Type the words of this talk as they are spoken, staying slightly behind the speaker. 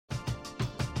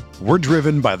We're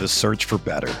driven by the search for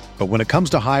better. But when it comes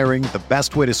to hiring, the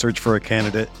best way to search for a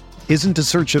candidate isn't to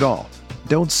search at all.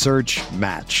 Don't search,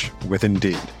 match with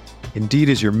Indeed. Indeed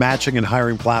is your matching and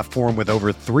hiring platform with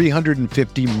over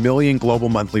 350 million global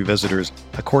monthly visitors,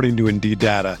 according to Indeed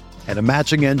data, and a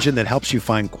matching engine that helps you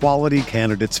find quality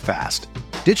candidates fast.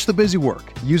 Ditch the busy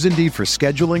work. Use Indeed for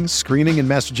scheduling, screening, and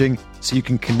messaging so you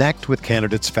can connect with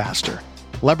candidates faster.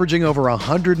 Leveraging over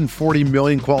 140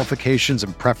 million qualifications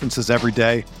and preferences every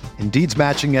day, Indeed's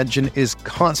matching engine is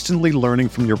constantly learning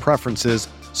from your preferences,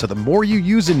 so the more you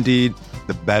use Indeed,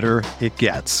 the better it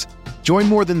gets. Join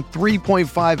more than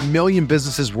 3.5 million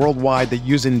businesses worldwide that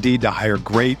use Indeed to hire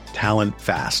great talent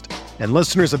fast. And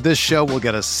listeners of this show will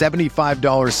get a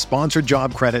 $75 sponsored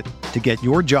job credit to get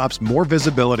your jobs more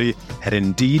visibility at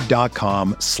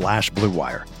Indeed.com/Blue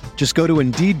Wire. Just go to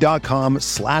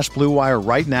Indeed.com/Blue Wire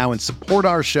right now and support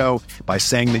our show by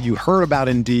saying that you heard about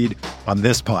Indeed on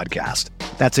this podcast.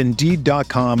 That's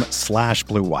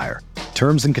Indeed.com/Blue Wire.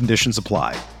 Terms and conditions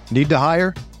apply. Need to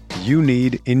hire? You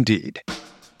need Indeed.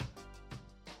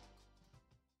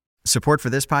 Support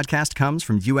for this podcast comes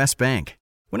from U.S. Bank.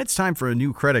 When it's time for a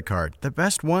new credit card, the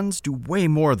best ones do way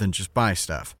more than just buy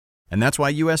stuff. And that's why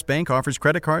U.S. Bank offers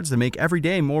credit cards that make every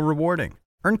day more rewarding.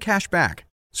 Earn cash back,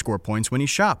 score points when you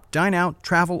shop, dine out,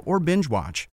 travel, or binge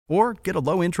watch, or get a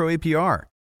low intro APR.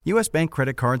 U.S. Bank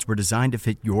credit cards were designed to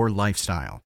fit your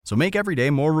lifestyle. So make every day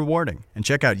more rewarding and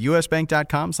check out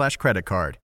usbank.com/credit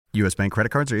card. U.S. Bank credit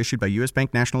cards are issued by U.S.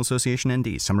 Bank National Association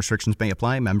ND. Some restrictions may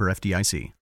apply. Member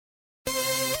FDIC.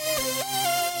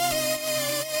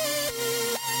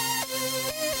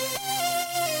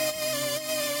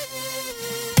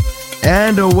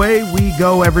 And away we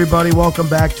go, everybody. Welcome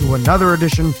back to another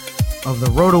edition of the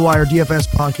RotoWire DFS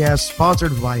podcast,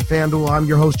 sponsored by FanDuel. I'm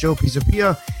your host, Joe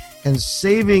Pisapia, and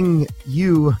saving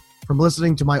you from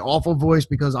listening to my awful voice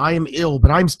because I am ill, but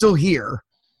I'm still here,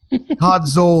 Todd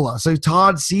Zola. So,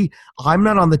 Todd, see, I'm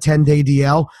not on the 10-day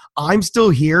DL. I'm still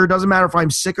here. Doesn't matter if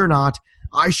I'm sick or not.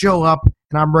 I show up,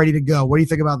 and I'm ready to go. What do you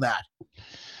think about that?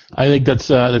 I think that's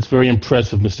very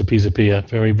impressive, Mr. Pisapia.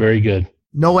 Very, very good.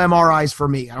 No MRIs for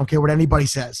me. I don't care what anybody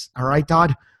says. All right,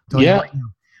 Todd? Yeah. Right.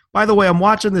 By the way, I'm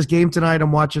watching this game tonight.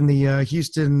 I'm watching the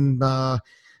Houston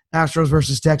Astros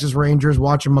versus Texas Rangers,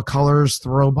 watching McCullers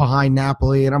throw behind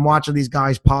Napoli, and I'm watching these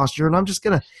guys posture. And I'm just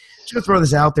gonna throw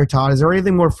this out there, Todd. Is there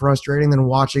anything more frustrating than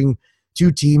watching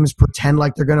two teams pretend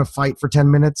like they're going to fight for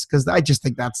 10 minutes? Because I just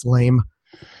think that's lame.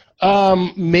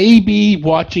 Maybe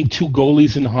watching two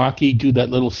goalies in hockey do that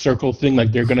little circle thing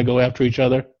like they're going to go after each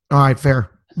other. All right,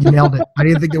 fair. You nailed it. I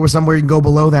didn't think there was somewhere you can go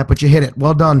below that, but you hit it.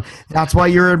 Well done. That's why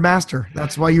you're a master.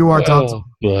 That's why you are Todd. Oh,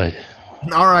 boy.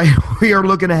 All right, we are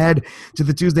looking ahead to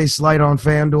the Tuesday slate on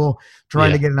FanDuel,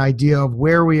 trying to get an idea of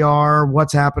where we are,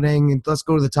 what's happening. And let's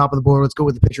go to the top of the board. Let's go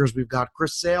with the pitchers. We've got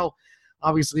Chris Sale,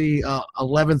 obviously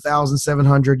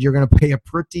 $11,700. You're going to pay a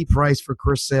pretty price for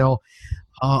Chris Sale.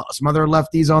 Some other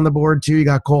lefties on the board, too. You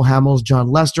got Cole Hamels,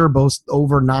 John Lester, both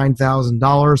over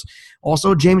 $9,000.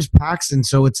 Also, James Paxton.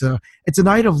 So it's a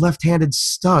night of left-handed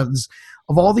studs.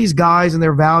 Of all these guys and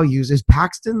their values, is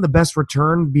Paxton the best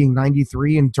return, being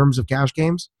 93 in terms of cash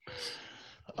games?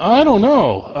 I don't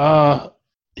know.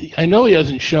 I know he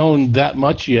hasn't shown that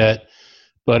much yet,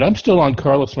 but I'm still on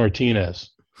Carlos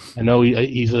Martinez. I know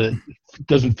he's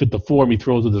doesn't fit the form he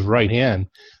throws with his right hand,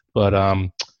 but I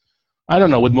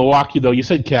don't know. With Milwaukee, though, you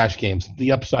said cash games.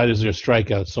 The upside is their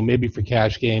strikeouts, so maybe for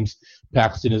cash games,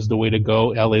 Paxton is the way to go.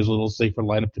 LA's a little safer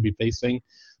lineup to be facing,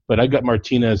 but I got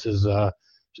Martinez as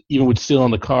even with still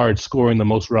on the card, scoring the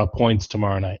most raw points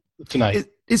tonight.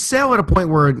 Is Sale at a point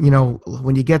where,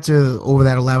 when you get to over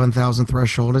that 11,000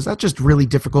 threshold, is that just really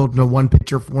difficult in a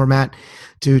one-pitcher format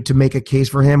to make a case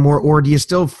for him? Or do you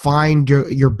still find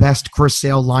your best Chris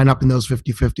Sale lineup in those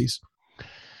 50-50s?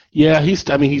 Yeah,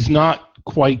 he's not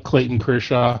quite Clayton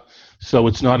Kershaw, so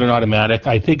it's not an automatic.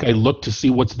 I think I look to see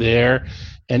what's there.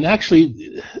 And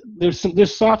actually,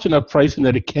 there's soft enough pricing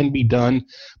that it can be done,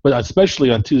 but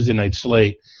especially on Tuesday night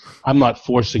slate, I'm not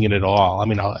forcing it at all. I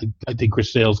mean, I think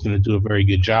Chris Sale's going to do a very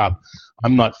good job.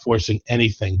 I'm not forcing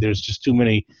anything. There's just too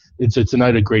many. It's a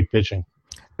night of great pitching.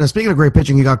 Now, speaking of great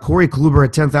pitching, you got Corey Kluber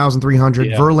at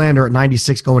 10,300, Verlander at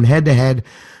 96 going head-to-head.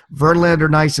 Verlander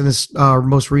nice in this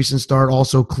most recent start,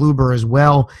 also Kluber as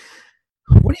well.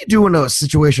 What do you do in a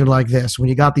situation like this when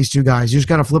you got these two guys? You just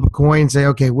kind of flip a coin and say,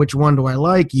 okay, which one do I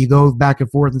like? You go back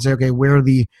and forth and say, okay, where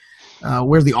the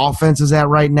offense is at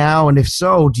right now? And if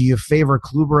so, do you favor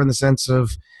Kluber in the sense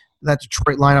of that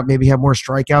Detroit lineup maybe have more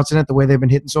strikeouts in it the way they've been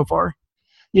hitting so far?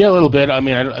 Yeah, a little bit. I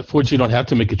mean, I unfortunately don't have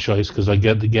to make a choice because I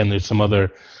get, again, there's some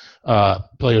other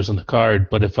players on the card.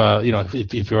 But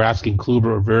if you're asking Kluber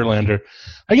or Verlander,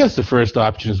 I guess the first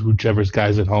option is whichever's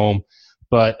guy's at home.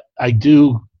 But I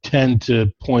do tend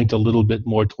to point a little bit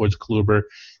more towards Kluber.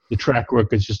 The track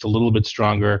work is just a little bit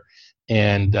stronger.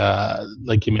 And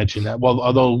like you mentioned,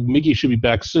 although Miggy should be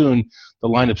back soon, the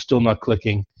lineup's still not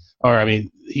clicking.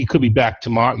 He could be back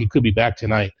tomorrow. He could be back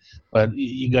tonight. But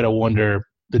you got to wonder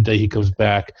the day he comes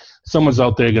back. Someone's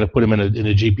out there going to put him in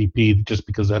a GPP just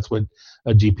because that's what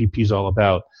a GPP is all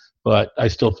about. But I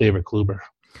still favor Kluber.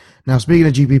 Now, speaking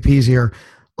of GPPs here,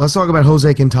 let's talk about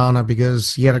Jose Quintana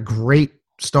because he had a great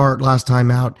start last time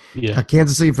out. Yeah.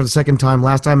 Kansas City for the second time.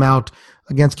 Last time out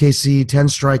against KC, 10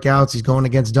 strikeouts. He's going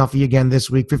against Duffy again this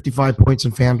week, 55 points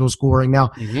in FanDuel scoring.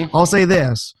 Now, I'll say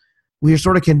this. We are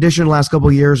sort of conditioned last couple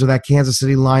of years of that Kansas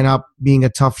City lineup being a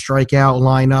tough strikeout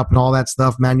lineup and all that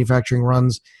stuff, manufacturing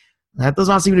runs. That does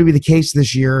not seem to be the case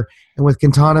this year. And with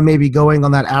Quintana maybe going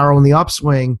on that arrow in the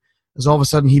upswing, does all of a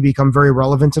sudden he become very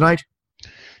relevant tonight?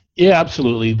 Yeah,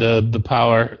 absolutely. The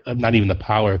power, not even the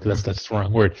power, because that's the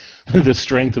wrong word. The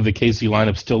strength of the KC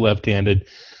lineup still left-handed.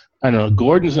 I don't know.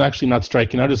 Gordon's actually not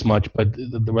striking out as much, but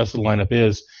the rest of the lineup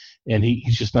is, and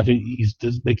he's just not. He's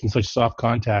just making such soft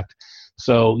contact.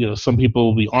 So some people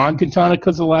will be on Quintana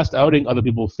because of the last outing. Other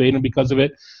people will fade him because of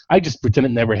it. I just pretend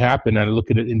it never happened, and I look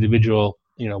at it individual,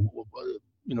 in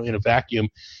a vacuum,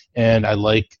 and I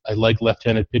like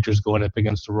left-handed pitchers going up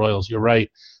against the Royals. You're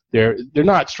right. They're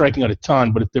not striking out a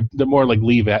ton, but they're more like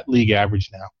league average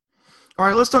now. All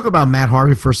right, let's talk about Matt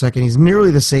Harvey for a second. He's nearly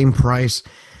the same price.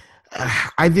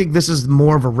 I think this is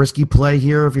more of a risky play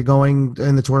here if you're going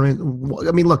in the tournament.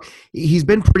 I mean, look, he's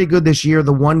been pretty good this year.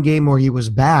 The one game where he was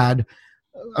bad,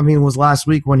 was last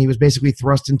week when he was basically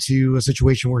thrust into a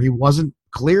situation where he wasn't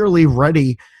clearly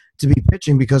ready to be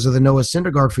pitching because of the Noah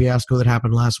Syndergaard fiasco that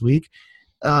happened last week.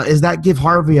 Is that give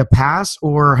Harvey a pass,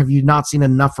 or have you not seen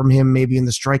enough from him maybe in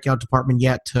the strikeout department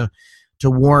yet to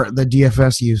warrant the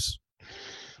DFS use?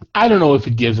 I don't know if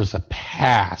it gives us a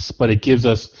pass, but it gives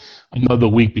us another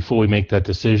week before we make that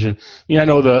decision. I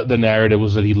know the narrative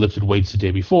was that he lifted weights the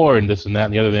day before and this and that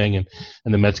and the other thing, and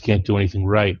the Mets can't do anything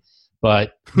right.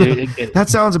 But that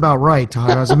sounds about right,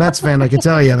 Todd. As a Mets fan, I can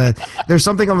tell you that there's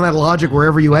something on that logic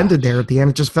wherever you ended there at the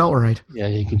end. It just felt right. Yeah,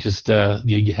 you can just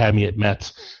you had me at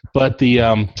Mets, but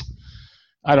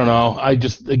I don't know.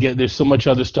 Again, there's so much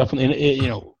other stuff, and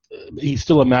he's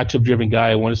still a matchup-driven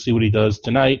guy. I want to see what he does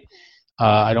tonight.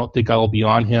 I don't think I'll be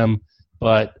on him,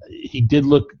 but he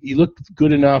looked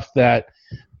good enough that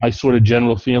my sort of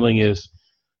general feeling is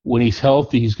when he's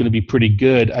healthy, he's going to be pretty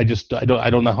good. I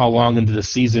don't know how long into the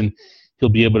season he'll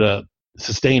be able to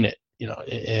sustain it,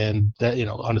 and that,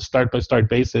 on a start-by-start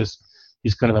basis,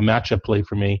 he's kind of a matchup play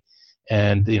for me.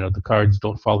 And, the cards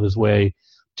don't fall his way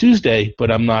Tuesday, but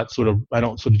I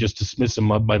don't just dismiss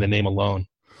him up by the name alone.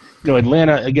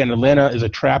 Atlanta is a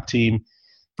trap team.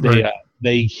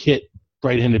 They hit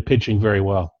right-handed pitching very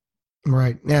well.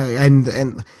 Right. Yeah. And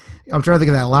I'm trying to think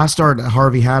of that last start that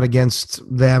Harvey had against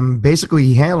them. Basically,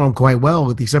 he handled them quite well,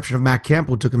 with the exception of Matt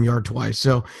Campbell, who took him yard twice.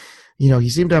 So, he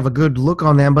seemed to have a good look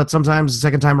on them, but sometimes the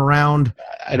second time around,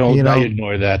 I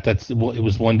ignore that. It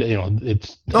was one day,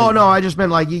 it's. Oh, no, I just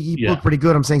meant like he looked pretty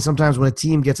good. I'm saying sometimes when a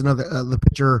team gets the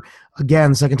pitcher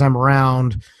again, second time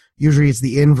around, usually it's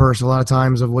the inverse a lot of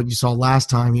times of what you saw last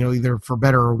time, either for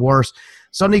better or worse.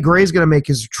 Sonny Gray's going to make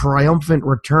his triumphant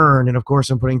return, and of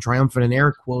course I'm putting triumphant in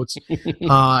air quotes,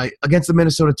 against the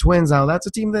Minnesota Twins. Now, that's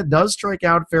a team that does strike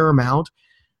out a fair amount.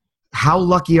 How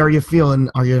lucky are you feeling?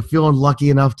 Are you feeling lucky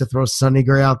enough to throw Sonny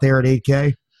Gray out there at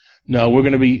 8K? No,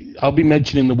 I'll be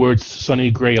mentioning the word Sonny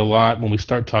Gray a lot when we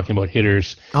start talking about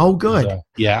hitters. Oh, good.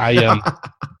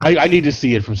 I need to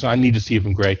see it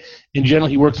from Gray. In general,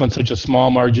 he works on such a small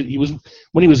margin.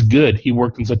 When he was good, he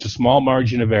worked on such a small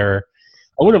margin of error.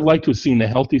 I would have liked to have seen the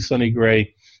healthy Sonny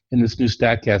Gray in this new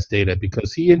StatCast data,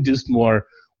 because he induced more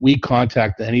weak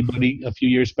contact than anybody a few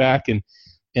years back. And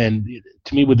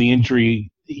to me, with the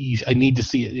injury, I need to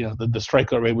see it. The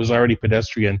strikeout rate was already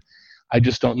pedestrian. I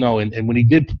just don't know. And when he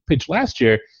did pitch last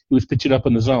year, he was pitching up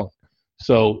in the zone.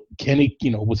 So can he,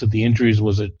 was it the injuries?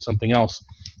 Was it something else?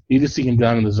 You need to see him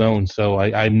down in the zone. So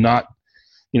I'm not,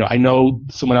 I know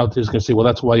someone out there is going to say, well,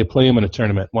 that's why you play him in a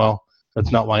tournament. Well,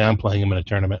 that's not why I'm playing him in a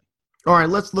tournament. All right,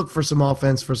 let's look for some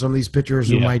offense for some of these pitchers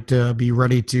who might be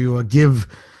ready to give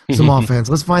some offense.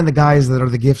 Let's find the guys that are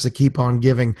the gifts that keep on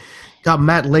giving. Got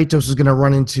Matt Latos is going to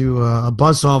run into a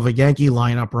buzzsaw of a Yankee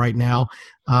lineup right now.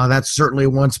 That's certainly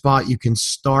one spot you can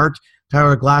start.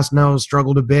 Tyler Glasnow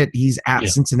struggled a bit. He's at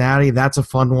Cincinnati. That's a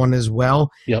fun one as well.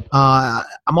 Yep.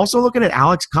 I'm also looking at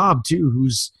Alex Cobb, too,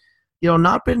 who's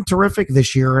not been terrific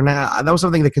this year. And that was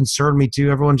something that concerned me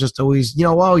too. Everyone just always,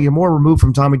 well, you're more removed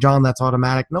from Tommy John. That's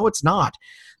automatic. No, it's not.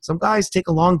 Some guys take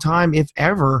a long time, if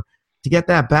ever, to get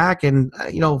that back. And,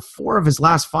 4 of his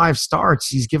last 5 starts,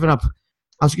 he's given up,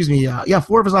 4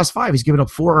 of his last 5, he's given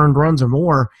up 4 earned runs or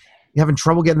more. You're having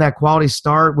trouble getting that quality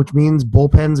start, which means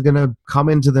bullpen's going to come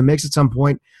into the mix at some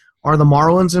point. Are the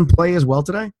Marlins in play as well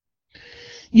today?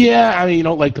 Yeah, I mean, you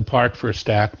don't like the park for a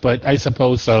stack, but I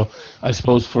suppose so. I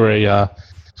suppose for a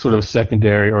sort of a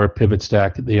secondary or a pivot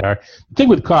stack, they are. The thing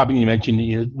with Cobb, you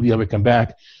mentioned we ever come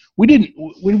back. We didn't.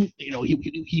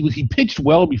 He pitched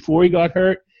well before he got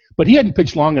hurt, but he hadn't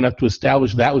pitched long enough to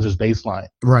establish that was his baseline.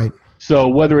 Right. So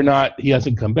whether or not he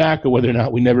hasn't come back, or whether or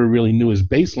not we never really knew his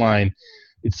baseline,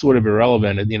 it's sort of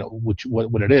irrelevant.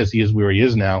 What it is, he is where he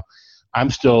is now. I'm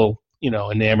still,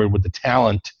 enamored with the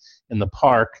talent in the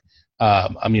park.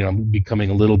 I'm becoming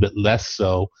a little bit less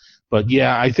so, but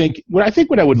yeah, I think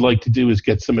what I would like to do is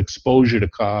get some exposure to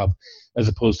Cobb as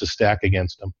opposed to stack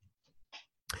against him.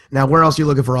 Now, where else are you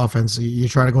looking for offense? You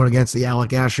trying to go against the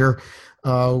Alec Asher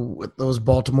with those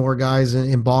Baltimore guys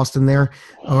in Boston there,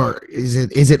 or is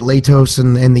it Latos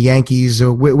and the Yankees?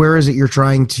 Or where is it you're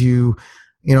trying to?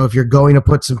 If you're going to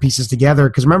put some pieces together,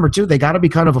 because remember, too, they got to be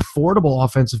kind of affordable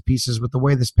offensive pieces with the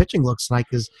way this pitching looks tonight,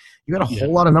 because you got a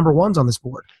whole lot of number ones on this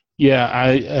board.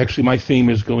 Yeah, my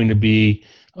theme is going to be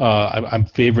I'm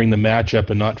favoring the matchup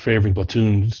and not favoring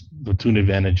platoon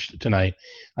advantage tonight.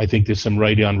 I think there's some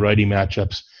righty-on-righty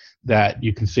matchups that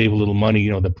you can save a little money.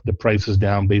 The price is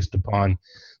down based upon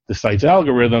the site's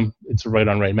algorithm. It's a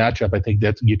right-on-right matchup. I think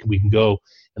that we can go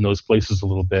in those places a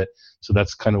little bit. So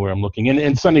that's kind of where I'm looking.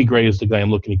 And Sonny Gray is the guy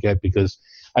I'm looking to get, because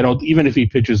I don't, even if he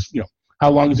pitches, how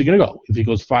long is he going to go? If he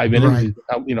goes 5 innings,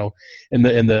 right.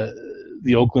 In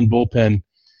the Oakland bullpen,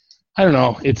 I don't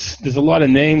know. There's a lot of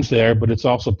names there, but it's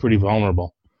also pretty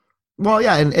vulnerable. Well,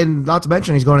 yeah, and not to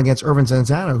mention he's going against Irvin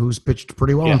Santana, who's pitched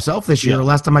pretty well himself this year.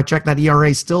 Last time I checked, that ERA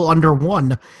is still under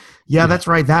 1. Yeah, that's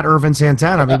right, that Irvin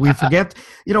Santana. I mean, we forget,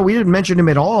 we didn't mention him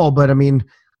at all, but I mean,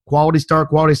 quality start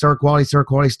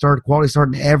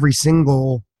in every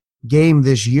single game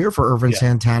this year for Irvin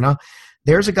Santana.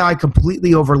 There's a guy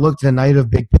completely overlooked the night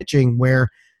of big pitching where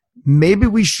maybe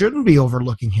we shouldn't be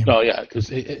overlooking him. Oh, yeah,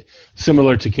 because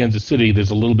similar to Kansas City,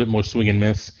 there's a little bit more swing and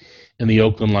miss in the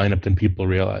Oakland lineup than people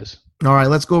realize. All right,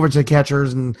 let's go over to the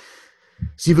catchers and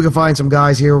see if we can find some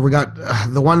guys here. We got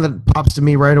the one that pops to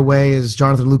me right away is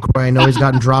Jonathan Lucroy. I know he's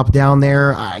gotten dropped down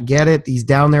there. I get it. He's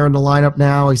down there in the lineup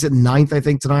now. He's at 9th, I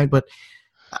think, tonight, but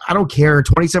I don't care.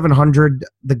 2,700,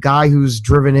 the guy who's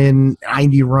driven in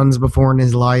 90 runs before in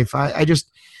his life. I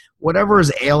just, whatever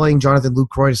is ailing Jonathan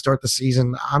Lucroy to start the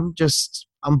season, I'm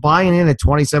buying in at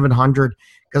 2,700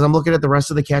 because I'm looking at the rest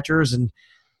of the catchers, and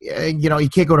you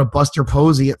can't go to Buster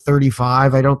Posey at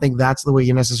 35. I don't think that's the way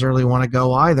you necessarily want to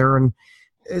go either. And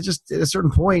it's just at a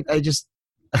certain point, I just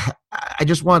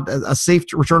want a safe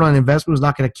return on investment who's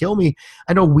not going to kill me.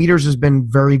 I know Wieters has been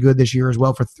very good this year as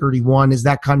well for 31. Is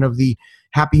that kind of the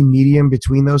happy medium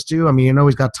between those two? I mean,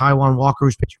 he's got Taijuan Walker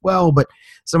who's pitched well, but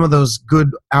some of those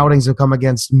good outings have come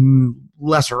against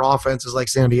lesser offenses like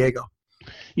San Diego.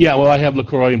 Yeah, well, I have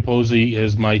LaCroix and Posey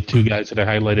as my 2 guys that I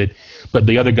highlighted, but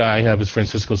the other guy I have is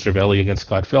Francisco Cervelli against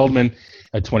Scott Feldman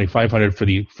at 2,500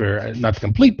 for not the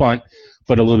complete punt,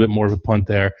 but a little bit more of a punt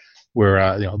there,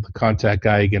 where the contact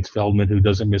guy against Feldman who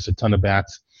doesn't miss a ton of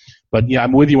bats. But yeah,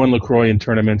 I'm with you on LaCroix in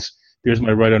tournaments. There's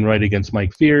my right on right against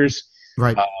Mike Fears.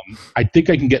 Right. I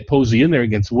think I can get Posey in there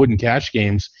against Wood and cash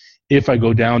games if I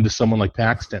go down to someone like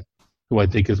Paxton, who I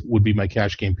think would be my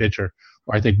cash game pitcher,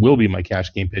 or I think will be my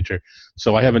cash game pitcher.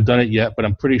 So I haven't done it yet, but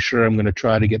I'm pretty sure I'm going to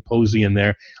try to get Posey in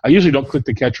there. I usually don't click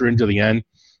the catcher into the end,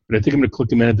 but I think I'm going to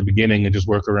click him in at the beginning and just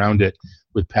work around it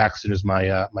with Paxton as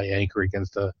my my anchor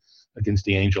against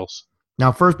the Angels.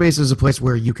 Now, first base is a place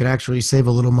where you could actually save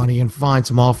a little money and find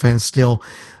some offense still.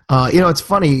 It's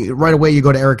funny. Right away, you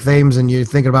go to Eric Thames and you're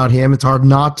thinking about him. It's hard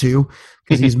not to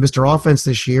because he's Mr. Offense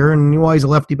this year. And he's a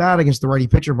lefty bat against the righty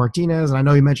pitcher, Martinez. And I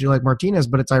know you mentioned you like Martinez,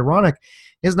 but it's ironic.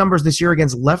 His numbers this year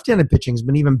against left-handed pitching has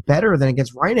been even better than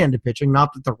against right-handed pitching.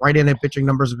 Not that the right-handed pitching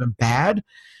numbers have been bad,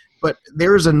 but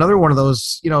there's another one of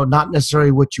those, not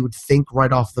necessarily what you would think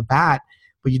right off the bat,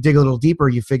 but you dig a little deeper,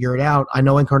 you figure it out. I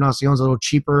know Encarnacion's a little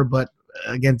cheaper, but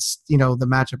against, the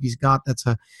matchup he's got, that's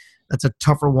a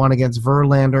tougher one against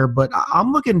Verlander. But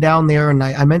I'm looking down there, and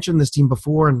I mentioned this team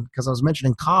before, and because I was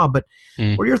mentioning Cobb, but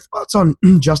what are your thoughts on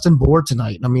Justin Bour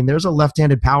tonight? I mean, there's a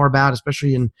left-handed power bat,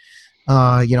 especially in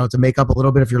to make up a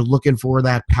little bit if you're looking for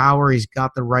that power. He's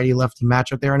got the righty-lefty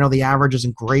matchup there. I know the average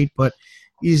isn't great, but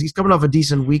he's coming off a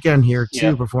decent weekend here,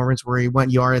 too, performance where he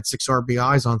went yard at 6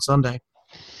 RBIs on Sunday.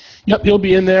 Yep, he'll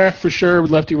be in there for sure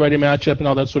with lefty-righty matchup and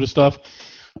all that sort of stuff.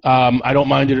 I don't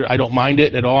mind it. I don't mind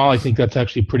it at all. I think that's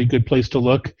actually a pretty good place to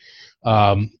look.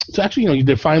 So actually,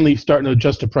 they're finally starting to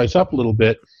adjust the price up a little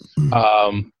bit.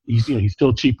 He's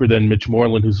still cheaper than Mitch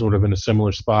Moreland, who's sort of in a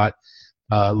similar spot,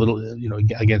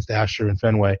 against Asher and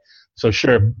Fenway. So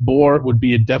sure, Bour would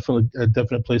be a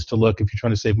definite place to look if you're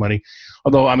trying to save money.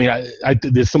 Although, I mean,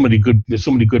 there's so many good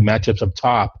matchups up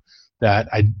top that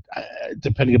I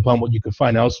depending upon what you can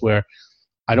find elsewhere,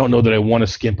 I don't know that I want to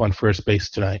skimp on first base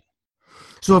tonight.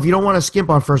 So if you don't want to skimp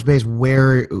on first base,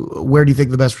 where do you think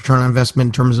the best return on investment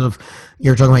in terms of,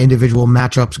 you're talking about individual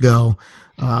matchups, go?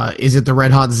 Is it the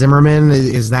red hot Zimmerman?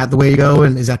 Is that the way you go?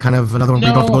 And is that kind of another one where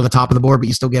you don't have to go to the top of the board, but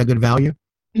you still get a good value?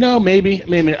 No, maybe. I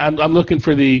mean, I'm looking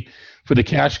for the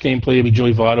cash game play. Maybe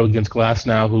Joey Votto against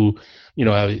Glasnow, who,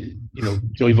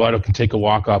 Joey Votto can take a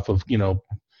walk off of, the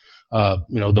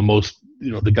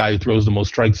guy who throws the most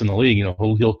strikes in the league.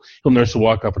 He'll nurse a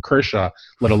walk off of Kershaw,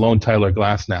 let alone Tyler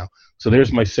Glasnow. So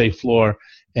there's my safe floor.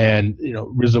 And,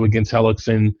 Rizzo against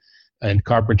Hellickson and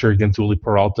Carpenter against Uli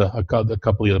Peralta, a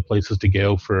couple of other places to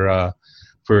go for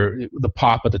the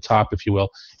pop at the top, if you will.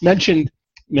 Mentioned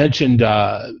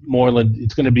Moreland.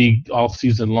 It's going to be all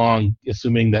season long,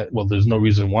 assuming that, there's no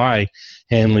reason why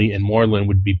Hanley and Moreland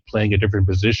would be playing a different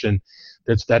position.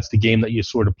 That's the game that you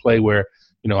sort of play where,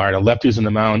 all right, a lefty's on the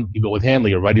mound, you go with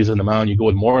Hanley, a righty's on the mound, you go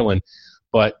with Moreland.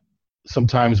 But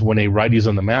sometimes when a righty's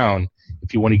on the mound,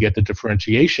 if you want to get the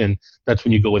differentiation, that's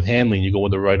when you go with Hanley and you go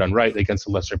with the right on right against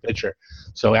the lesser pitcher.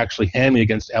 So actually Hanley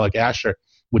against Alec Asher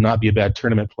would not be a bad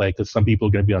tournament play because some people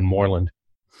are going to be on Moreland.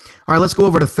 All right, let's go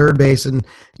over to third base and,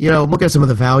 look at some of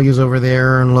the values over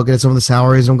there and look at some of the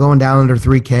salaries. I'm going down under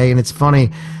 $3K, and it's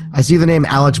funny. I see the name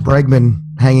Alex Bregman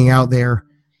hanging out there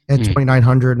at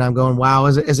 $2,900, and I'm going, wow,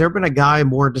 has there been a guy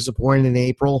more disappointed in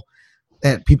April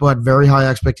that people had very high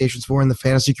expectations for in the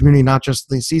fantasy community, not just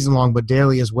the season long, but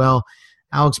daily as well?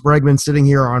 Alex Bregman sitting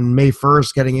here on May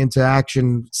 1st, getting into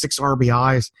action, 6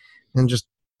 RBIs, and just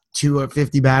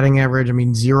 250 batting average. I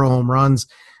mean, 0 home runs.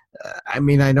 I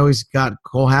know he's got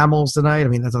Cole Hamels tonight. I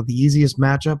mean, that's not the easiest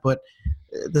matchup, but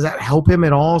does that help him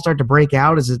at all start to break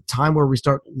out? Is it time where we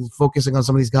start focusing on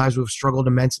some of these guys who have struggled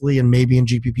immensely, and maybe in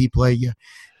GPP play you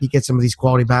get some of these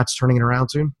quality bats turning it around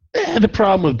soon? The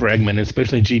problem with Bregman,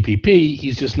 especially in GPP,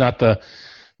 he's just not the –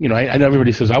 I know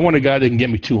everybody says, I want a guy that can get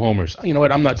me 2 homers. You know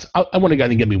what? I want a guy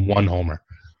that can get me 1 homer.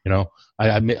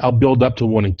 I'll build up to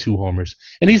wanting 2 homers.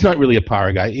 And he's not really a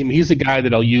power guy. I mean, he's a guy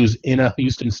that I'll use in a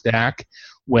Houston stack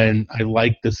when I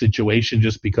like the situation,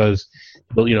 just because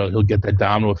he'll get that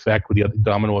domino effect with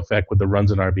the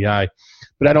runs and RBI.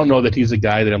 But I don't know that he's a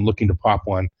guy that I'm looking to pop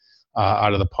one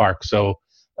out of the park. So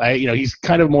he's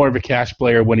kind of more of a cash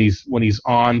player when he's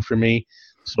on for me.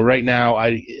 So right now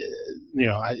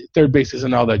third base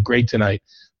isn't all that great tonight,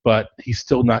 but he's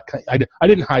still not. I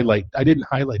didn't highlight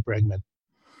Bregman.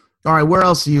 All right, where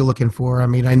else are you looking for? I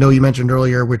mean, I know you mentioned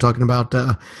earlier we're talking about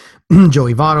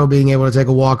Joey Votto being able to take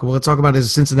a walk. Well, let's talk about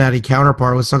his Cincinnati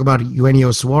counterpart. Let's talk about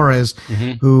Eugenio Suarez,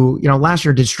 who last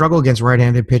year did struggle against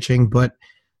right-handed pitching, but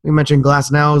we mentioned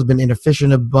Glasnow has been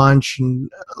inefficient a bunch.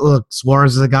 And look,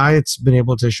 Suarez is a guy that's been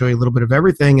able to show you a little bit of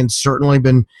everything and certainly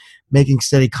been making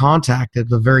steady contact at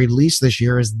the very least this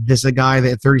year. Is this a guy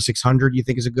that at 3,600 you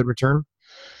think is a good return?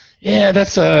 Yeah, all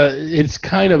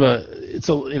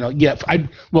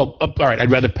right, I'd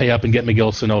rather pay up and get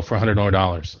Miguel Sano for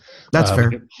 $100. That's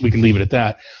fair. We can leave it at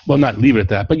that. Well, not leave it at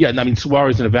that, but yeah, I mean,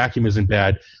 Suarez in a vacuum isn't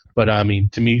bad, but I mean,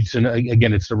 to me,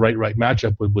 again, it's the right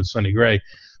matchup with Sonny Gray,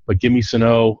 but give me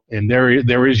Sano, and there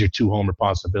is your 2-homer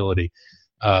possibility,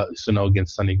 Sano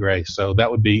against Sonny Gray. So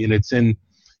that would be, and it's in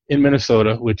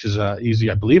Minnesota, which is easy.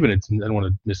 I believe I don't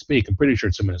want to misspeak. I'm pretty sure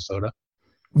it's in Minnesota.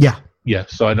 Yeah. Yeah,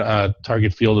 so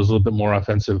Target Field is a little bit more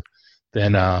offensive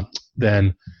than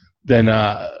it's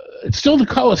still the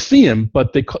Coliseum,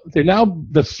 but they're now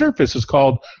the surface is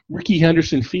called Rickey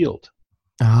Henderson Field.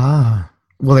 Ah,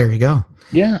 well, there you go.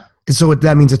 Yeah. So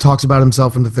that means it talks about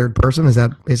himself in the third person. Is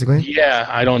that basically? Yeah,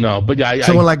 I don't know, but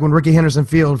when Rickey Henderson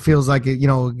Field feels like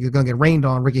you're gonna get rained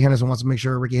on, Rickey Henderson wants to make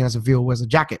sure Rickey Henderson Field wears a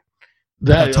jacket.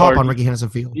 On Rickey Henderson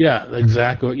Field. Yeah,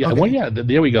 exactly. Yeah, okay. Well, yeah,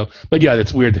 there we go. But yeah,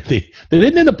 that's weird that they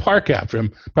didn't name the park after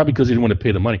him, probably because they didn't want to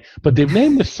pay the money. But they've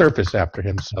named the surface after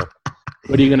him. So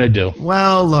what are you going to do?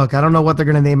 Well, look, I don't know what they're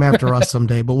going to name after us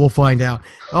someday, but we'll find out.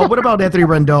 Oh, what about Anthony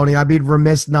Rendon? I'd be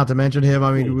remiss not to mention him.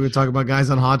 I mean, we were talking about guys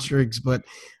on hot streaks, but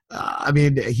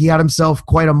he had himself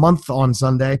quite a month on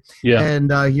Sunday. Yeah.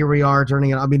 And here we are turning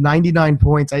it. 99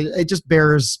 points. It just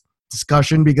bears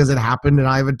discussion because it happened, and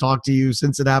I haven't talked to you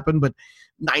since it happened, but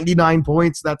 99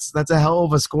 points, that's a hell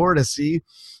of a score to see.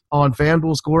 on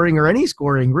FanDuel scoring or any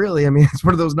scoring, really. I mean, it's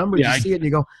one of those numbers you see it and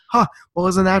you go, well,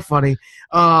 isn't that funny?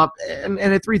 And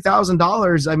at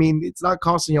 $3,000, I mean, it's not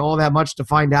costing you all that much to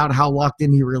find out how locked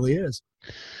in he really is.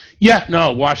 Yeah,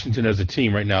 no, Washington as a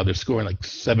team right now, they're scoring like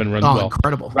 7 runs. Oh,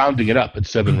 incredible. Rounding it up at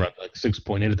 7 runs, like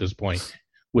 6.8 at this point,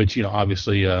 which,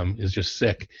 obviously is just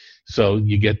sick. So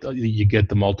you get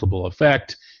the multiple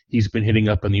effect. He's been hitting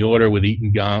up in the order with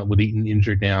Eaton gone, with Eaton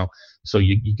injured now. So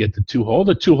you get the 2-hole.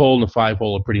 The 2-hole and the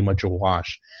 5-hole are pretty much a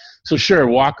wash. So sure,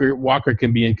 Walker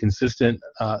can be inconsistent.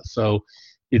 So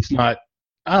it's not.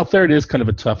 There it is, kind of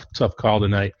a tough call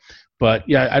tonight. But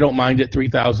yeah, I don't mind it.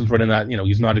 3,000 running that.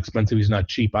 He's not expensive. He's not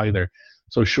cheap either.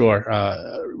 So sure,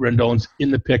 Rendon's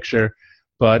in the picture,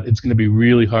 but it's going to be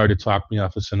really hard to talk me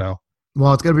off of Sano.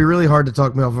 Well, it's going to be really hard to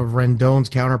talk me off of Rendon's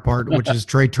counterpart, which is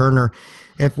Trey Turner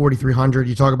at 4,300.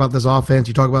 You talk about this offense.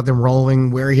 You talk about them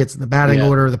rolling, where he hits in the batting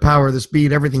order, the power, the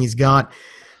speed, everything he's got.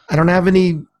 I don't have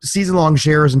any season-long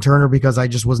shares in Turner because I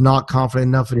just was not confident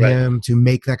enough in him to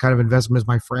make that kind of investment as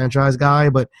my franchise guy.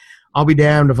 But I'll be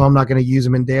damned if I'm not going to use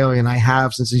him in daily, and I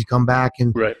have since he's come back.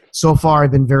 And so far,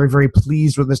 I've been very, very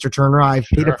pleased with Mr. Turner. I've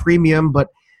paid a premium, but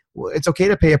it's okay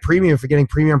to pay a premium for getting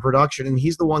premium production. And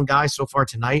he's the one guy so far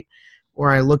tonight where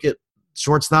I look at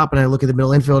shortstop and I look at the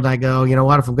middle infield and I go, you know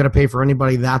what, if I'm going to pay for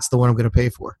anybody, that's the one I'm going to pay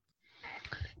for.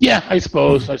 Yeah, I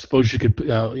suppose you could,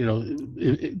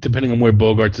 depending on where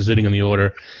Bogaerts is sitting in the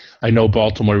order. I know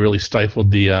Baltimore really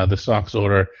stifled the Sox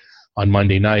order on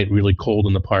Monday night, really cold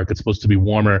in the park. It's supposed to be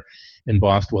warmer in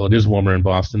Boston. Well, it is warmer in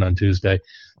Boston on Tuesday,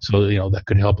 so that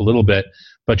could help a little bit.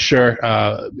 But sure,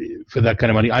 for that kind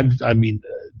of money, I mean,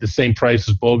 the same price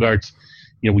as Bogaerts.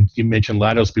 You mentioned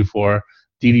Latos before.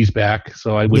 Didi's back,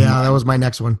 so I would. Yeah, that was my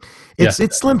next one. It's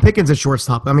slim pickings at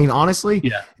shortstop. I mean,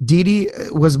 honestly, Didi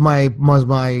was my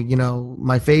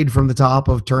my fade from the top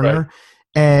of Turner,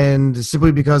 and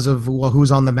simply because of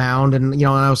who's on the mound, and I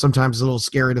know sometimes it's a little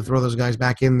scary to throw those guys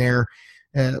back in there,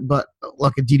 but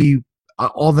look at Didi.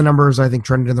 All the numbers I think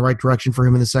trended in the right direction for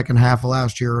him in the second half of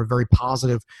last year are very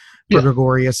positive for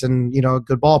Gregorius, and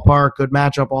good ballpark, good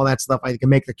matchup, all that stuff. I can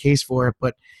make the case for it,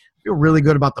 but feel really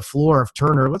good about the floor of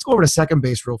Turner. Let's go over to second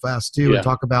base real fast, too, and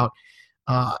talk about,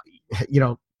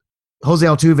 Jose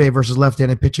Altuve versus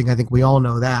left-handed pitching. I think we all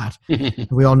know that.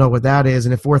 We all know what that is.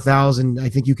 And at 4,000, I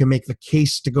think you can make the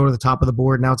case to go to the top of the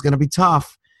board. Now, it's going to be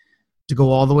tough to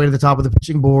go all the way to the top of the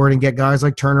pitching board and get guys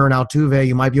like Turner and Altuve.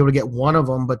 You might be able to get one of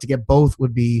them, but to get both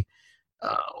would be,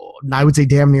 I would say,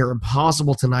 damn near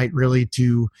impossible tonight, really,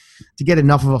 to get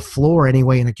enough of a floor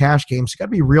anyway in a cash game. So you got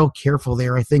to be real careful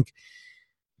there. I think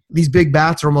these big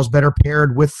bats are almost better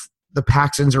paired with the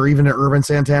Paxtons or even an Irvin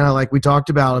Santana like we talked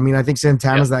about. I mean, I think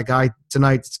Santana's that guy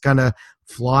tonight that's kind of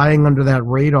flying under that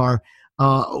radar.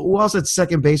 Who else at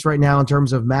second base right now in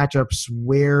terms of matchups?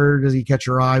 Where does he catch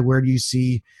your eye? Where do you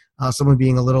see someone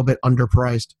being a little bit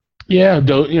underpriced? Yeah,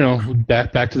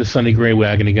 back to the Sonny Gray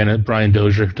wagon again at Brian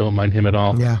Dozier. Don't mind him at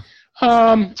all. Yeah.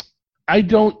 I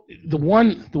don't. The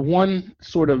one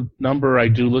sort of number I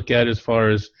do look at as far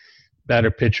as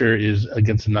batter pitcher is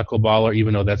against a knuckleballer,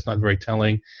 even though that's not very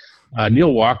telling.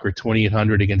 Neil Walker,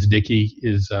 2,800 against Dickey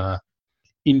is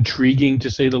intriguing to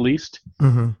say the least.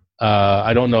 Mm-hmm.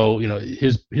 I don't know,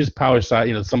 his power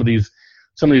side. Some of these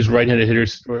right-handed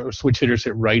hitters or switch hitters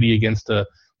hit righty against the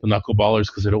knuckleballers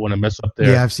because they don't want to mess up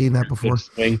their. Yeah, I've seen that before.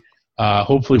 Swing.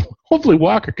 Hopefully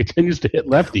Walker continues to hit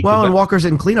lefty. Well, and Walker's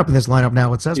hitting cleanup in this lineup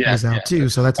now with Cespedes out too,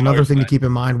 so that's another thing to keep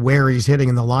in mind where he's hitting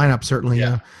in the lineup. Certainly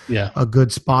a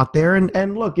good spot there.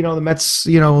 And look, the Mets,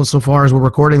 so far as we're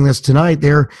recording this tonight,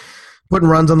 they're putting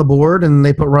runs on the board, and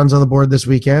they put runs on the board this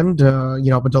weekend,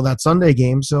 up until that Sunday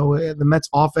game. So the Mets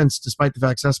offense, despite the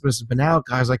fact Cespedes has been out,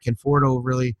 guys like Conforto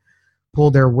really pull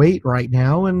their weight right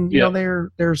now, and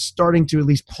they're starting to at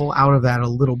least pull out of that a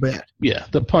little bit. Yeah,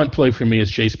 the punt play for me is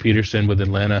Chase Peterson with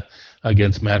Atlanta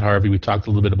against Matt Harvey. We talked a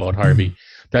little bit about Harvey.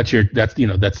 That's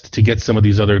to get some of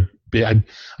these other. I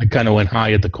kind of went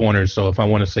high at the corners, so if I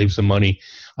want to save some money,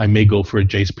 I may go for a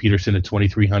Chase Peterson at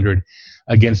 2,300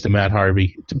 against the Matt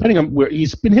Harvey, depending on where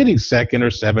he's been hitting second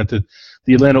or seventh.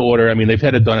 The Atlanta order, I mean, they've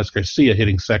had Adonis Garcia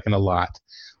hitting second a lot.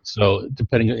 So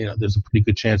depending, there's a pretty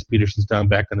good chance Peterson's down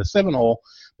back on the 7-hole,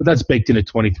 but that's baked in at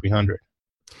 2,300.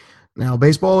 Now,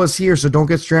 baseball is here, so don't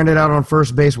get stranded out on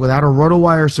first base without a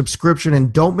RotoWire subscription,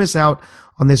 and don't miss out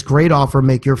on this great offer.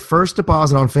 Make your first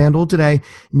deposit on FanDuel today,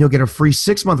 and you'll get a free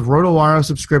 6-month RotoWire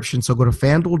subscription. So go to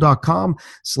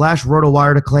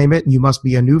FanDuel.com/RotoWire to claim it, and you must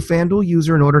be a new FanDuel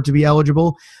user in order to be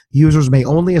eligible. Users may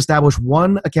only establish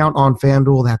one account on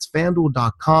FanDuel. That's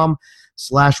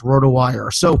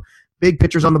FanDuel.com/RotoWire. So big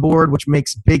pitchers on the board, which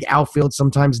makes big outfield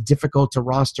sometimes difficult to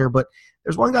roster. But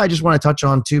there's one guy I just want to touch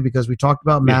on too, because we talked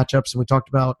about matchups and we talked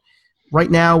about right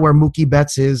now where Mookie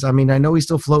Betts is. I mean, I know he's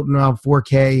still floating around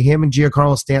 4K. Him and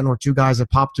Giancarlo Stanton were two guys that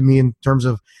popped to me in terms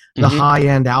of the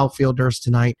high-end outfielders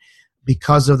tonight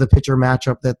because of the pitcher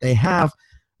matchup that they have.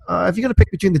 If you're going to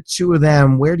pick between the two of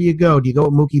them, where do you go? Do you go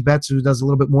with Mookie Betts, who does a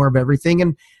little bit more of everything?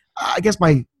 And I guess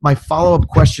my follow-up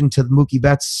question to Mookie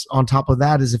Betts on top of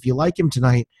that is, if you like him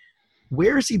tonight,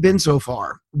 where has he been so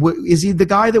far? Is he the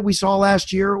guy that we saw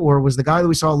last year, or was the guy that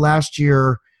we saw last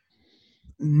year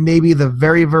maybe the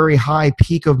very, very high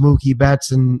peak of Mookie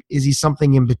Betts, and is he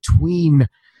something in between,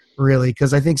 really?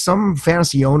 Because I think some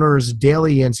fantasy owners,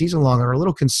 daily and season long, are a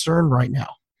little concerned right now.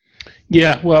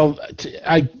 Yeah, well,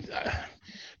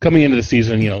 coming into the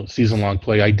season, season-long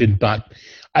play, I did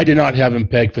not have him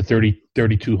pegged for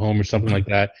 32 home or something like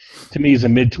that. To me, he's a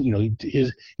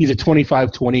he's a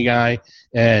 25-20 guy,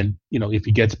 and if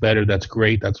he gets better, that's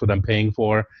great. That's what I'm paying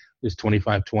for, is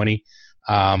 25-20.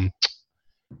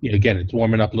 Again, it's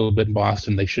warming up a little bit in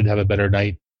Boston. They should have a better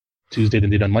night Tuesday than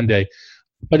they did on Monday.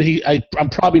 But I'm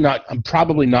probably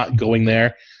not going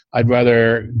there. I'd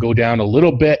rather go down a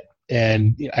little bit,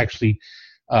 and actually.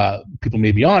 People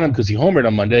may be on him because he homered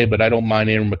on Monday, but I don't mind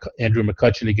Andrew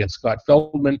McCutchen against Scott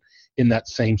Feldman in that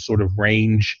same sort of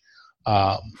range.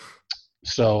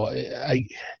 So I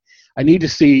need to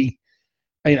see.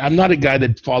 I'm not a guy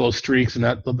that follows streaks and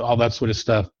all that sort of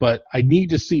stuff, but I need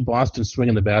to see Boston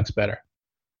swinging the bats better.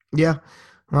 Yeah.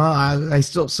 Well, I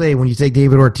still say when you take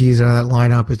David Ortiz out of that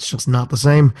lineup, it's just not the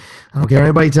same. I don't care.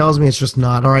 Anybody tells me, it's just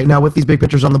not. All right, now with these big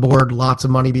pitchers on the board, lots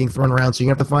of money being thrown around, so you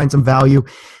have to find some value.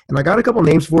 And I got a couple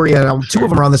names for you. Two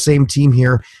of them are on the same team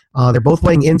here. They're both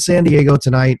playing in San Diego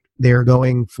tonight. They're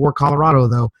going for Colorado,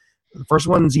 though. The first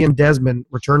one is Ian Desmond,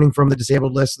 returning from the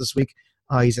disabled list this week.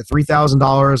 He's at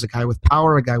 $3,000, a guy with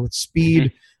power, a guy with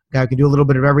speed. Guy who can do a little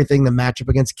bit of everything. The matchup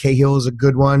against Cahill is a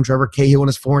good one. Trevor Cahill and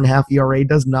his 4.5 ERA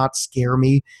does not scare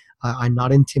me. I'm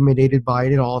not intimidated by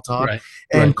it at all, Todd.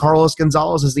 Right. Carlos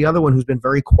Gonzalez is the other one who's been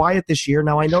very quiet this year.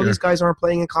 Now, I know these guys aren't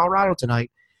playing in Colorado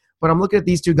tonight, but I'm looking at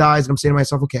these two guys and I'm saying to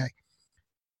myself, okay,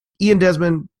 Ian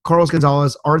Desmond, Carlos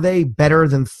Gonzalez, are they better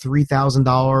than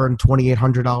 $3,000 and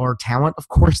 $2,800 talent? Of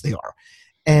course they are.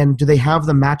 And do they have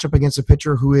the matchup against a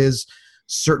pitcher who is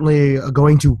certainly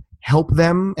going to help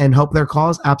them and help their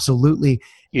cause? Absolutely.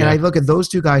 Yeah. And I look at those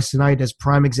two guys tonight as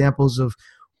prime examples of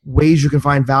ways you can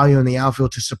find value in the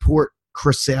outfield to support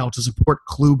Chris Sale, to support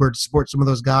Kluber, to support some of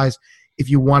those guys if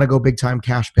you want to go big-time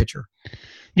cash pitcher.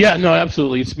 Yeah, no,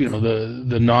 absolutely. It's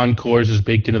the non-cores is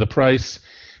baked into the price,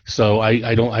 so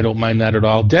I don't mind that at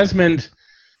all. Desmond,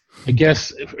 I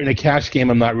guess in a cash game,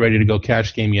 I'm not ready to go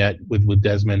cash game yet with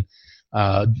Desmond.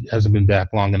 Hasn't been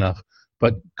back long enough.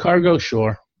 But Cargo,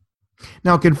 sure.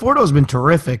 Now, Conforto's been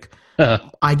terrific.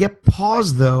 I get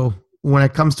paused, though, when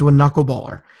it comes to a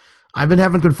knuckleballer. I've been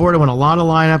having Conforto in a lot of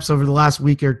lineups over the last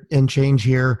week and change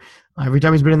here. Every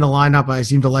time he's been in the lineup, I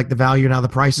seem to like the value. Now the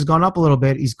price has gone up a little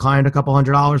bit. He's climbed a couple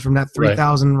 $100 from that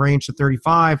 3,000 range to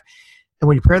 35. And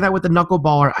when you pair that with the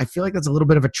knuckleballer, I feel like that's a little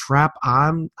bit of a trap.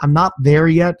 I'm not there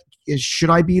yet. Should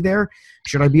I be there?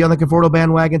 Should I be on the Conforto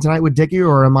bandwagon tonight with Dickey,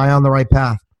 or am I on the right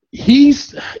path?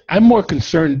 I'm more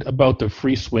concerned about the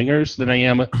free swingers than I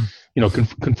am.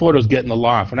 Conforto's getting the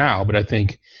law for now, but I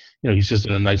think, he's just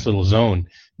in a nice little zone.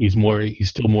 He's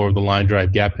still more of the line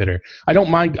drive gap hitter. I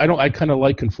don't mind. I kind of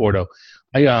like Conforto.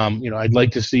 I'd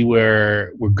like to see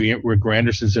where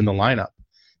Granderson's in the lineup.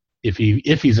 If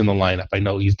he's in the lineup, I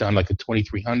know he's done like a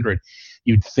 2,300.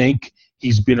 You'd think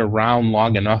he's been around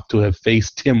long enough to have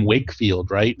faced Tim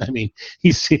Wakefield, right? I mean,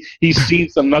 he's seen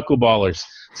some knuckleballers,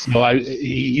 so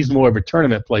he's more of a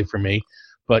tournament play for me.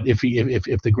 But if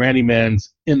the Grandy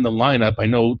man's in the lineup, I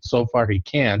know so far he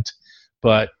can't,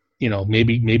 but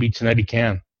maybe tonight he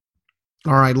can.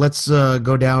 All right, let's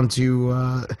go down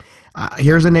to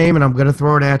here's a name, and I'm going to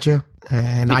throw it at you.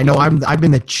 And I know I've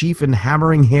been the chief in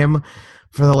hammering him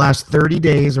for the last 30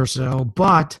 days or so,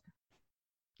 but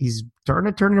he's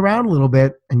starting to turn it around a little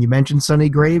bit. And you mentioned Sonny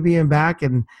Gray being back,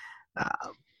 and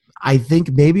I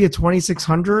think maybe a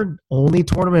 2,600 only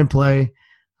tournament play.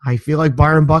 I feel like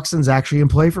Byron Buxton's actually in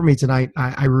play for me tonight.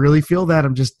 I really feel that.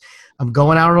 I'm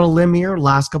going out on a limb here.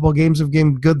 Last couple of games have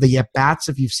been good. The at-bats,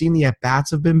 if you've seen the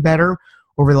at-bats, have been better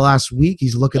over the last week.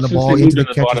 He's looking the ball into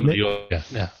the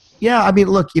catcher's. Yeah, I mean,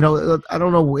 look, I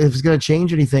don't know if it's going to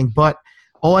change anything, but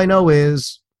all I know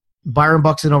is Byron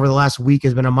Buxton over the last week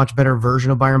has been a much better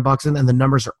version of Byron Buxton, and the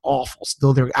numbers are awful.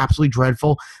 Still, they're absolutely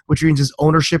dreadful, which means his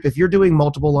ownership. If you're doing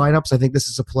multiple lineups, I think this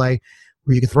is a play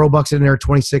where you can throw Buxton in there at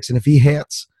 26, and if he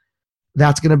hits,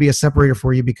 that's going to be a separator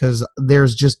for you because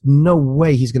there's just no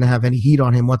way he's going to have any heat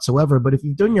on him whatsoever. But if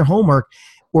you've done your homework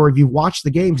or if you've watched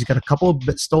the games, he's got a couple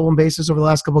of stolen bases over the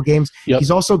last couple of games. Yep.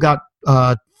 He's also got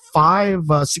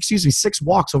 6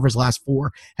 walks over his last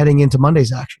 4 heading into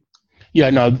Monday's action. Yeah,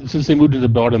 no, since they moved to the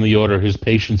bottom of the order, his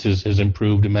patience has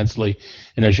improved immensely.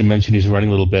 And as you mentioned, he's running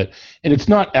a little bit. And it's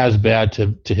not as bad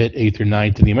to hit 8th or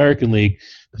 9th in the American League,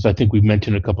 because I think we've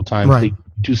mentioned a couple times, right. They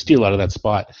do steal out of that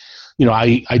spot.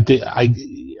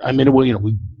 I'm in a way,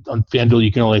 on FanDuel,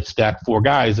 you can only stack 4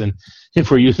 guys. And if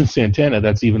we're using Santana,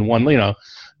 that's even one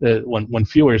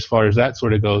fewer as far as that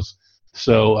sort of goes.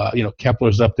 So,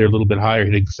 Kepler's up there a little bit higher,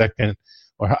 hitting second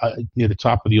or near the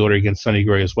top of the order against Sonny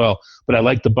Gray as well. But I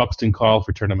like the Buxton call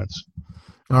for tournaments.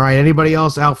 All right. Anybody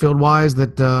else outfield-wise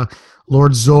that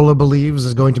Lord Zola believes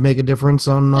is going to make a difference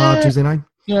on Tuesday night?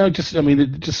 Yeah, it just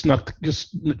snuck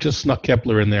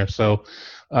Kepler in there. So,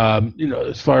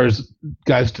 as far as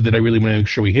guys that I really want to make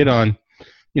sure we hit on,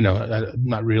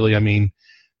 not really. I mean,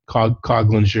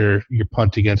 Coughlin's your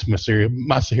punt against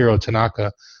Masahiro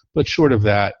Tanaka, but short of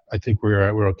that, I think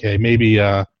we're okay. Maybe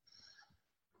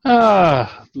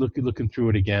looking through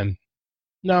it again.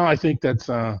 No, I think that's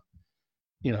I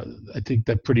think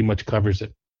that pretty much covers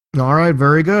it. All right,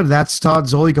 very good. That's Todd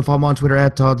Zola. You can follow him on Twitter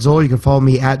at Todd Zola. You can follow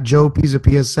me at Joe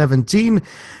Pizzapia 17.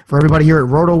 For everybody here at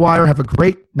RotoWire, have a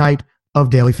great night of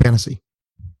Daily Fantasy.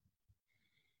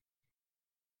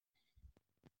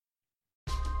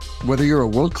 Whether you're a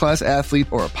world-class athlete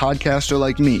or a podcaster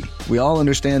like me, we all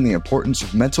understand the importance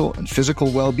of mental and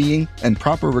physical well-being and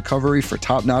proper recovery for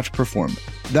top-notch performance.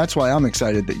 That's why I'm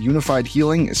excited that Unified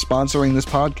Healing is sponsoring this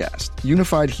podcast.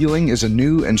 Unified Healing is a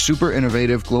new and super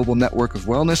innovative global network of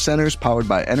wellness centers powered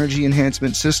by Energy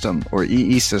Enhancement System, or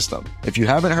EE System. If you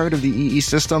haven't heard of the EE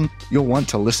System, you'll want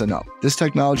to listen up. This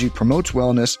technology promotes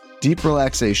wellness, deep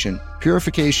relaxation,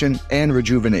 purification, and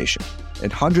rejuvenation.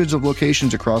 At hundreds of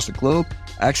locations across the globe,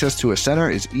 access to a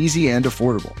center is easy and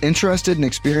affordable. Interested in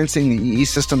experiencing the EE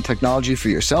System technology for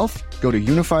yourself? Go to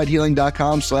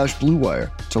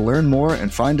unifiedhealing.com/bluewire to learn more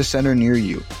and find a center near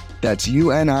you. That's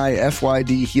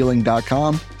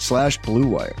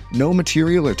unifydhealing.com/bluewire. No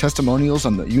material or testimonials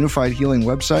on the Unified Healing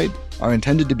website are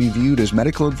intended to be viewed as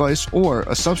medical advice or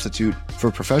a substitute for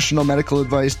professional medical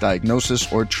advice,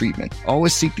 diagnosis, or treatment.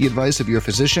 Always seek the advice of your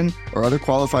physician or other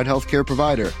qualified healthcare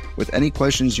provider with any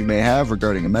questions you may have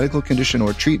regarding a medical condition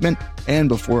or treatment and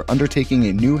before undertaking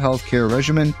a new healthcare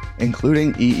regimen,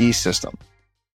 including EE System.